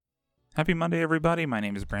Happy Monday, everybody. My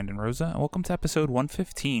name is Brandon Rosa, and welcome to episode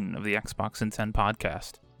 115 of the Xbox in 10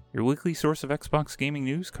 podcast, your weekly source of Xbox gaming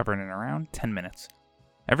news covering in around 10 minutes.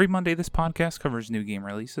 Every Monday, this podcast covers new game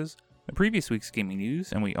releases, the previous week's gaming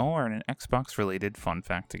news, and we all learn an Xbox-related fun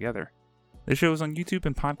fact together. The show is on YouTube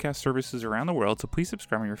and podcast services around the world, so please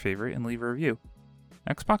subscribe on your favorite and leave a review.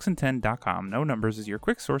 Xboxin10.com, no numbers, is your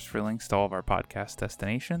quick source for links to all of our podcast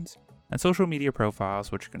destinations and social media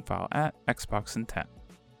profiles, which you can follow at Xboxin10.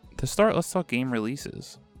 To start, let's talk game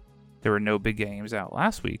releases. There were no big games out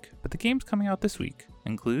last week, but the games coming out this week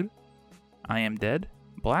include I Am Dead,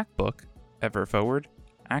 Black Book, Ever Forward,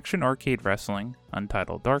 Action Arcade Wrestling,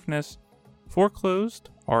 Untitled Darkness,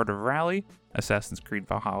 Foreclosed, Art of Rally, Assassin's Creed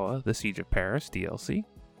Valhalla, The Siege of Paris DLC,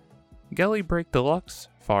 Galley Break Deluxe,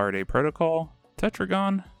 Faraday Protocol,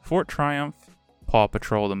 Tetragon, Fort Triumph, Paw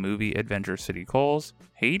Patrol the Movie Adventure City Calls,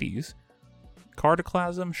 Hades,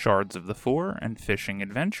 Cardiclasm, Shards of the Four, and Fishing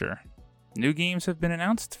Adventure. New games have been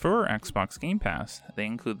announced for Xbox Game Pass. They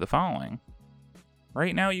include the following.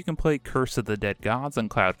 Right now you can play Curse of the Dead Gods on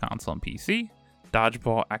Cloud Console and PC,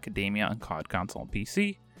 Dodgeball Academia on Cloud Console and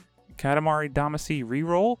PC, Katamari Damacy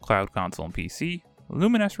Reroll, Cloud Console and PC,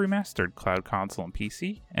 Lumines Remastered, Cloud Console and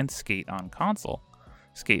PC, and Skate on Console,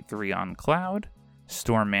 Skate 3 on Cloud,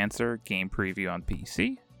 Stormmancer Game Preview on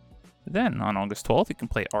PC. Then, on August 12th, you can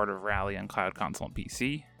play Art of Rally on Cloud Console and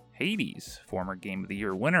PC, Hades, former Game of the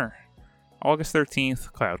Year winner, August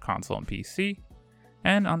 13th, Cloud Console and PC,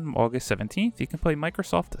 and on August 17th, you can play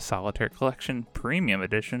Microsoft Solitaire Collection Premium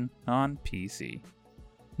Edition on PC.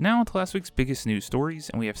 Now to last week's biggest news stories,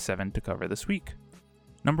 and we have 7 to cover this week.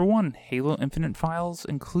 Number 1, Halo Infinite files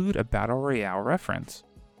include a Battle Royale reference.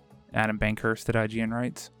 Adam Bankhurst at IGN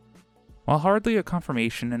writes, while hardly a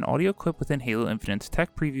confirmation, an audio clip within Halo Infinite's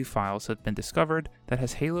tech preview files have been discovered that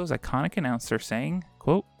has Halo's iconic announcer saying,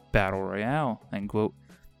 quote, Battle Royale, end quote.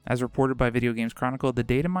 As reported by Video Games Chronicle, the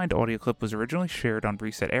data mined audio clip was originally shared on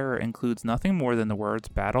Reset Era and includes nothing more than the words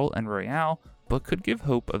Battle and Royale, but could give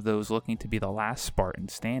hope of those looking to be the last Spartan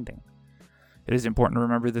standing. It is important to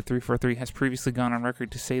remember that 343 has previously gone on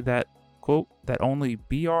record to say that, quote, that only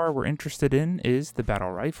BR we're interested in is the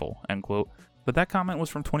battle rifle, end quote. But that comment was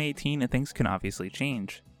from 2018 and things can obviously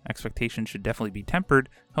change. Expectations should definitely be tempered,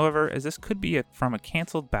 however, as this could be from a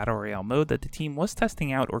cancelled Battle Royale mode that the team was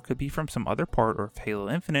testing out, or could be from some other part of Halo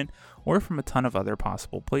Infinite, or from a ton of other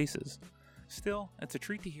possible places. Still, it's a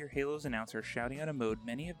treat to hear Halo's announcer shouting out a mode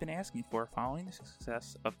many have been asking for following the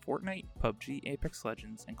success of Fortnite, PUBG, Apex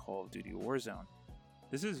Legends, and Call of Duty Warzone.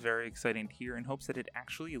 This is very exciting to hear in hopes that it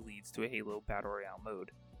actually leads to a Halo Battle Royale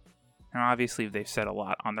mode. Now obviously they've said a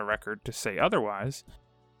lot on the record to say otherwise,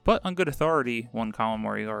 but on good authority, one Colin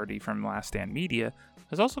Moriarty from Last Stand Media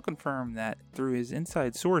has also confirmed that through his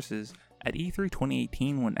inside sources, at E3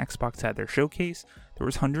 2018 when Xbox had their showcase, there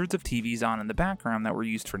was hundreds of TVs on in the background that were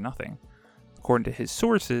used for nothing. According to his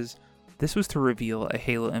sources, this was to reveal a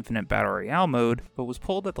Halo Infinite Battle Royale mode, but was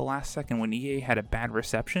pulled at the last second when EA had a bad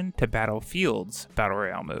reception to Battlefield's Battle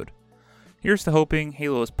Royale mode. Here's to hoping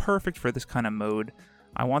Halo is perfect for this kind of mode.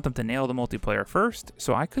 I want them to nail the multiplayer first,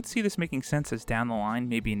 so I could see this making sense as down the line,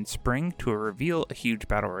 maybe in spring, to reveal a huge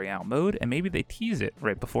Battle Royale mode, and maybe they tease it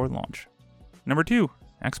right before launch. Number 2,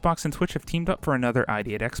 Xbox and Twitch have teamed up for another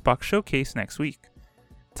ID at Xbox showcase next week.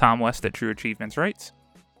 Tom West at True Achievements writes,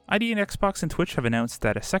 ID and Xbox and Twitch have announced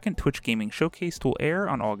that a second Twitch gaming showcase will air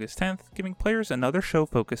on August 10th, giving players another show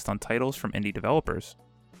focused on titles from indie developers.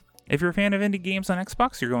 If you're a fan of indie games on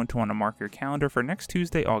Xbox, you're going to want to mark your calendar for next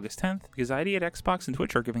Tuesday, August 10th, because ID at Xbox and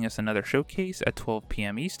Twitch are giving us another showcase at 12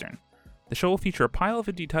 p.m. Eastern. The show will feature a pile of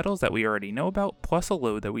indie titles that we already know about, plus a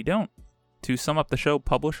load that we don't. To sum up the show,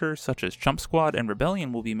 publishers such as Chump Squad and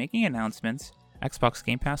Rebellion will be making announcements, Xbox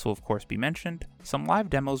Game Pass will of course be mentioned, some live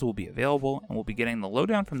demos will be available, and we'll be getting the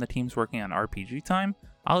lowdown from the teams working on RPG Time,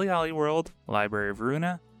 OlliOlli World, Library of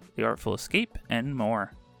Ruina, The Artful Escape, and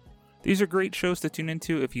more. These are great shows to tune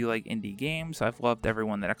into if you like indie games. I've loved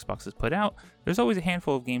everyone that Xbox has put out. There's always a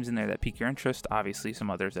handful of games in there that pique your interest, obviously some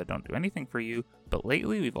others that don't do anything for you, but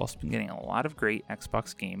lately we've also been getting a lot of great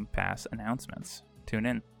Xbox Game Pass announcements. Tune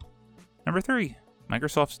in. Number 3,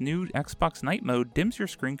 Microsoft's new Xbox Night Mode dims your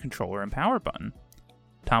screen controller and power button.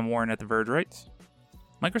 Tom Warren at The Verge writes,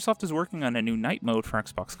 Microsoft is working on a new night mode for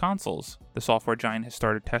Xbox consoles. The software giant has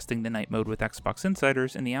started testing the night mode with Xbox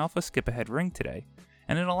insiders in the alpha skip-ahead ring today,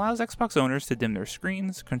 and it allows Xbox owners to dim their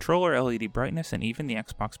screens, controller LED brightness, and even the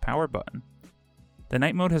Xbox power button. The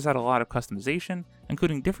night mode has had a lot of customization,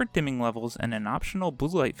 including different dimming levels and an optional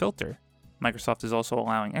blue light filter. Microsoft is also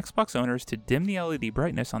allowing Xbox owners to dim the LED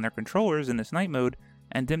brightness on their controllers in this night mode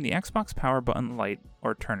and dim the Xbox power button light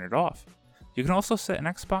or turn it off. You can also set an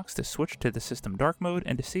Xbox to switch to the system dark mode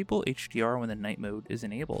and disable HDR when the night mode is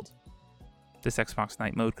enabled. This Xbox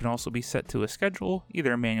night mode can also be set to a schedule,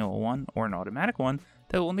 either a manual one or an automatic one,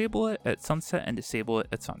 that will enable it at sunset and disable it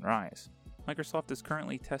at sunrise. Microsoft is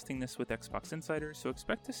currently testing this with Xbox Insiders, so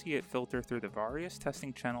expect to see it filter through the various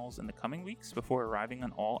testing channels in the coming weeks before arriving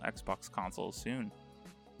on all Xbox consoles soon.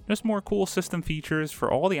 Just more cool system features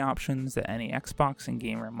for all the options that any Xbox and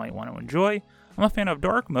gamer might want to enjoy. I'm a fan of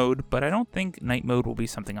dark mode, but I don't think night mode will be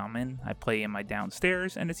something I'm in. I play in my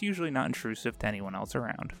downstairs, and it's usually not intrusive to anyone else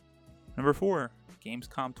around. Number 4.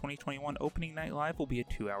 Gamescom 2021 Opening Night Live will be a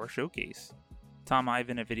 2-hour showcase. Tom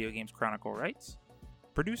Ivan at Video Games Chronicle writes,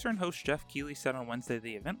 producer and host Jeff Keighley said on Wednesday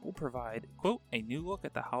the event will provide, quote, a new look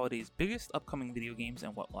at the holiday's biggest upcoming video games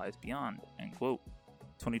and what lies beyond, end quote.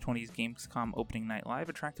 2020's Gamescom Opening Night Live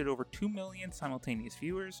attracted over 2 million simultaneous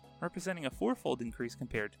viewers, representing a 4-fold increase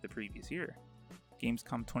compared to the previous year.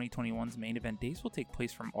 Gamescom 2021's main event days will take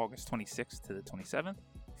place from August 26th to the 27th,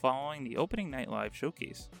 following the Opening Night Live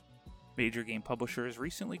showcase. Major game publishers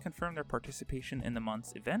recently confirmed their participation in the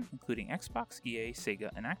month's event, including Xbox, EA,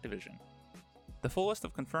 Sega, and Activision. The full list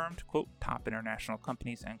of confirmed, quote, top international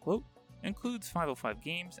companies, end quote, includes 505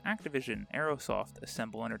 Games, Activision, Aerosoft,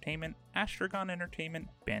 Assemble Entertainment, Astragon Entertainment,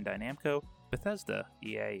 Bandai Namco, Bethesda,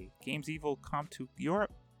 EA, Games Evil, Com2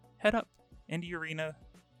 Europe, Head Up, Indie Arena,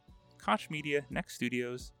 Koch Media, Next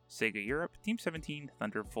Studios, Sega Europe, Team 17,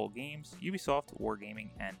 Thunderful Games, Ubisoft, Wargaming,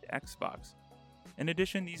 and Xbox. In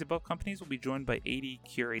addition, these above companies will be joined by 80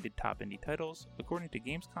 curated top indie titles, according to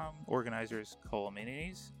Gamescom organizers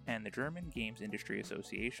Columnes and the German Games Industry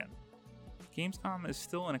Association. Gamescom is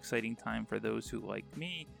still an exciting time for those who, like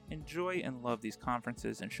me, enjoy and love these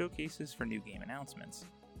conferences and showcases for new game announcements.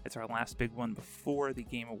 It's our last big one before the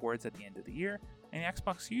Game Awards at the end of the year, and the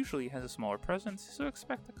Xbox usually has a smaller presence, so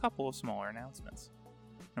expect a couple of smaller announcements.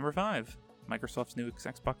 Number 5. Microsoft's new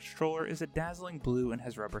Xbox controller is a dazzling blue and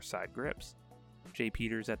has rubber side grips. Jay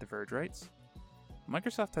Peters at The Verge writes,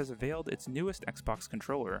 Microsoft has unveiled its newest Xbox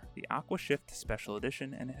controller, the Aqua Shift Special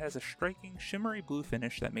Edition, and it has a striking, shimmery blue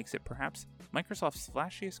finish that makes it perhaps Microsoft's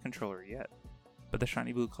flashiest controller yet. But the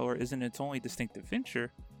shiny blue color isn't its only distinctive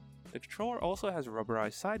feature. The controller also has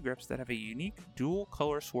rubberized side grips that have a unique dual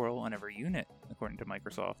color swirl on every unit, according to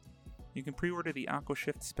Microsoft. You can pre-order the Aqua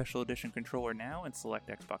Shift Special Edition controller now in select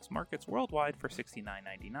Xbox markets worldwide for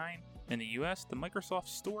 $69.99. In the US, the Microsoft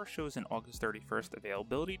Store shows an August 31st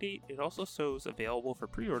availability date. It also shows available for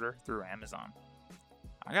pre-order through Amazon.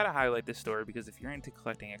 I gotta highlight this story because if you're into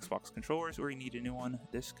collecting Xbox controllers or you need a new one,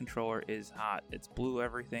 this controller is hot. It's blue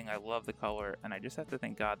everything, I love the color, and I just have to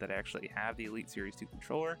thank God that I actually have the Elite Series 2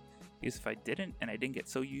 controller, because if I didn't and I didn't get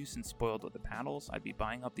so used and spoiled with the paddles, I'd be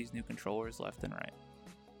buying up these new controllers left and right.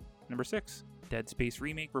 Number 6. Dead Space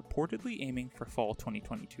Remake reportedly aiming for fall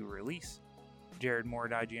 2022 release. Jared Moore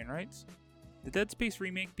at IGN writes, the Dead Space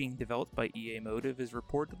remake being developed by EA Motive is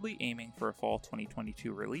reportedly aiming for a fall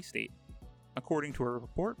 2022 release date. According to a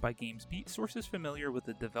report by GamesBeat, sources familiar with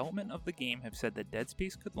the development of the game have said that Dead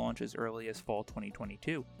Space could launch as early as fall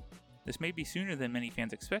 2022. This may be sooner than many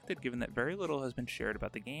fans expected given that very little has been shared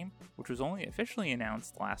about the game, which was only officially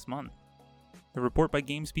announced last month. The report by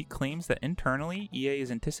GamesBeat claims that internally, EA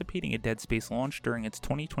is anticipating a Dead Space launch during its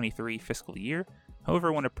 2023 fiscal year.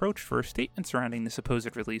 However, when approached for a statement surrounding the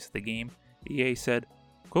supposed release of the game, EA said,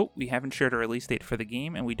 quote, we haven't shared a release date for the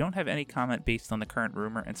game and we don't have any comment based on the current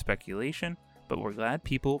rumor and speculation, but we're glad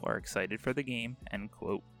people are excited for the game, end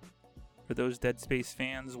quote. For those Dead Space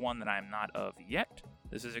fans, one that I'm not of yet,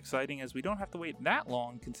 this is exciting as we don't have to wait that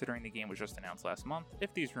long considering the game was just announced last month,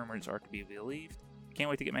 if these rumors are to be believed. Can't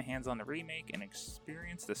wait to get my hands on the remake and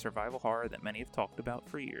experience the survival horror that many have talked about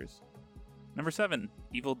for years. Number 7.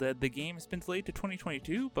 Evil Dead the game has been delayed to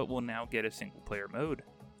 2022, but will now get a single-player mode.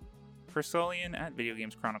 Scullion at Video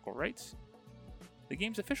Games Chronicle writes, the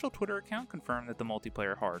game's official Twitter account confirmed that the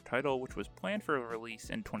multiplayer horror title, which was planned for a release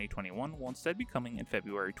in 2021, will instead be coming in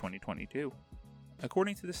February 2022.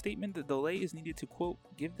 According to the statement, the delay is needed to, quote,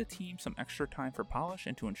 give the team some extra time for polish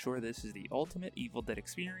and to ensure this is the ultimate Evil Dead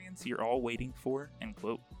experience you're all waiting for, end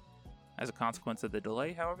quote. As a consequence of the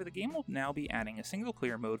delay, however, the game will now be adding a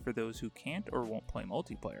single-player mode for those who can't or won't play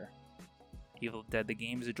multiplayer. Evil Dead the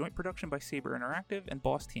game is a joint production by Saber Interactive and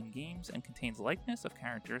Boss Team Games and contains likeness of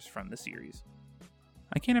characters from the series.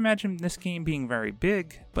 I can't imagine this game being very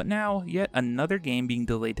big, but now, yet another game being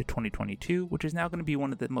delayed to 2022, which is now going to be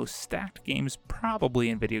one of the most stacked games probably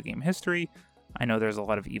in video game history. I know there's a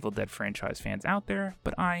lot of Evil Dead franchise fans out there,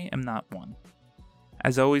 but I am not one.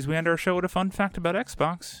 As always, we end our show with a fun fact about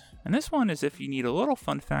Xbox, and this one is if you need a little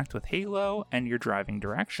fun fact with Halo and your driving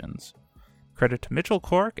directions. Credit to Mitchell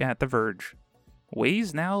Clark at The Verge.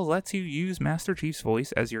 Waze now lets you use Master Chief's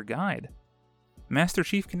voice as your guide. Master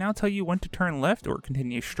Chief can now tell you when to turn left or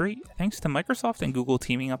continue straight, thanks to Microsoft and Google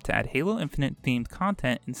teaming up to add Halo Infinite themed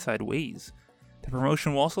content inside Waze. The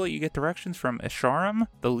promotion will also let you get directions from Escharum,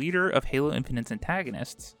 the leader of Halo Infinite's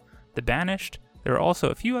antagonists. The Banished. There are also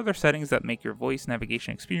a few other settings that make your voice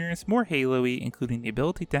navigation experience more Halo-y, including the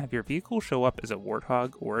ability to have your vehicle show up as a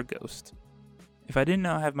warthog or a ghost. If I didn't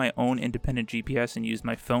now have my own independent GPS and use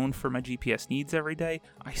my phone for my GPS needs every day,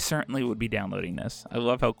 I certainly would be downloading this. I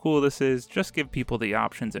love how cool this is. Just give people the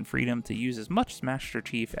options and freedom to use as much Master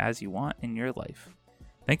Chief as you want in your life.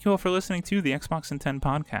 Thank you all for listening to the Xbox in 10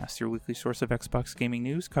 podcast, your weekly source of Xbox gaming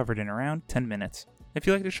news covered in around 10 minutes. If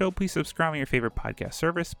you like the show, please subscribe on your favorite podcast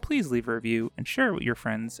service, please leave a review, and share it with your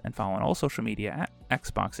friends, and follow on all social media at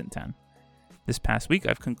Xbox in 10. This past week,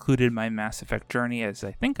 I've concluded my Mass Effect journey, as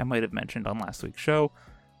I think I might have mentioned on last week's show.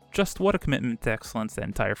 Just what a commitment to excellence the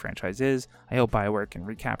entire franchise is. I hope BioWare can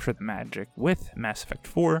recapture the magic with Mass Effect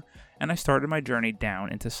 4, and I started my journey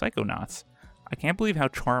down into Psychonauts. I can't believe how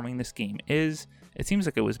charming this game is. It seems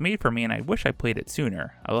like it was made for me, and I wish I played it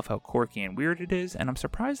sooner. I love how quirky and weird it is, and I'm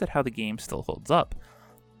surprised at how the game still holds up.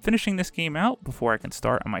 Finishing this game out before I can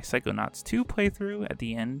start on my Psychonauts 2 playthrough at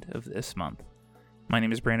the end of this month. My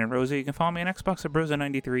name is Brandon Rosa. You can follow me on Xbox at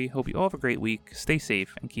Brosa93. Hope you all have a great week, stay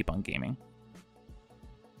safe, and keep on gaming.